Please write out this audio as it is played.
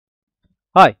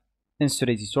Hi, in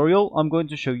today's tutorial I'm going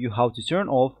to show you how to turn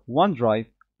off OneDrive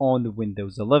on the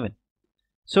Windows 11.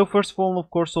 So first of all,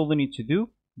 all you need to do,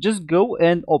 just go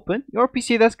and open your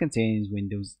PC that contains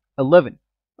Windows 11.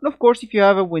 And of course, if you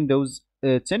have a Windows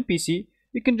 10 PC,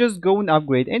 you can just go and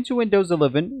upgrade into Windows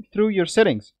 11 through your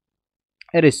settings.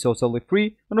 It is totally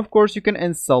free, and of course you can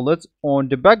install it on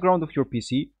the background of your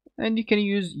PC and you can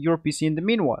use your PC in the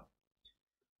meanwhile.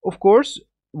 Of course,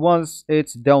 once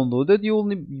it's downloaded, you will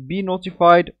be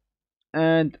notified,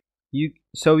 and you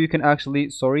can actually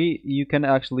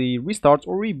restart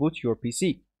or reboot your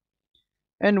PC.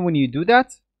 And when you do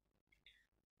that,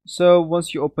 so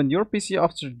once you open your PC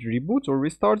after the reboot or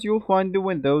restart, you will find the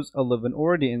Windows 11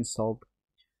 already installed.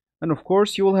 And of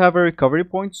course, you will have a recovery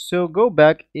point, so go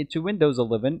back into Windows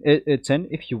 11, 10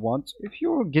 if you want, if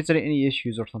you're getting any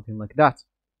issues or something like that.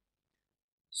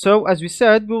 So as we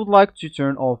said, we would like to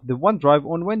turn off the OneDrive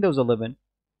on Windows 11.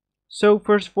 So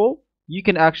first of all, you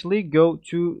can actually go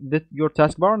to your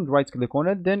taskbar and right click on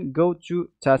it, then go to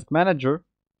Task Manager,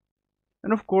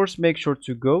 and of course make sure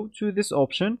to go to this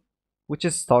option which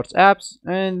is Start Apps,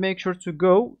 and make sure to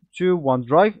go to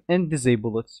OneDrive and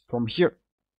disable it from here,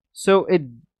 so it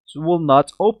will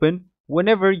not open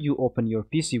whenever you open your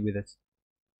PC with it.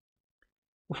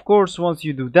 Of course, once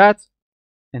you do that,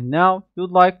 and now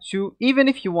you'd like to, even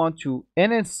if you want to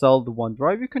uninstall the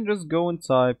OneDrive, you can just go and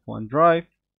type OneDrive,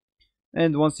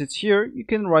 and once it's here you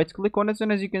can right click on it,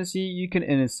 and as you can see you can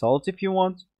uninstall it if you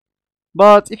want.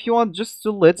 But if you want just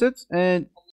to let it and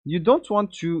you don't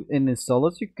want to uninstall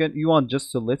it, you want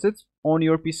just to let it on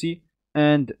your PC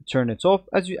and turn it off,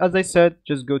 as I said,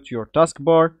 just go to your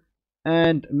taskbar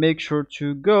and make sure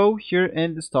to go here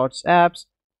in the Start Apps.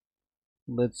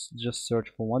 Let's just search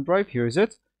for OneDrive. Here is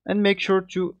it, and make sure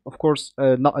to, of course,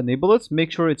 not enable it,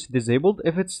 make sure it's disabled.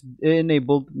 If it's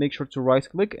enabled, make sure to right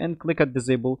click and click at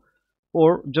disable,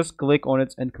 or just click on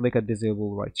it and click at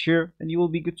disable right here, and you will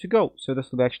be good to go. So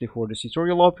this will be actually for this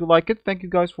tutorial. I hope you like it. Thank you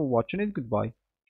guys for watching it. Goodbye.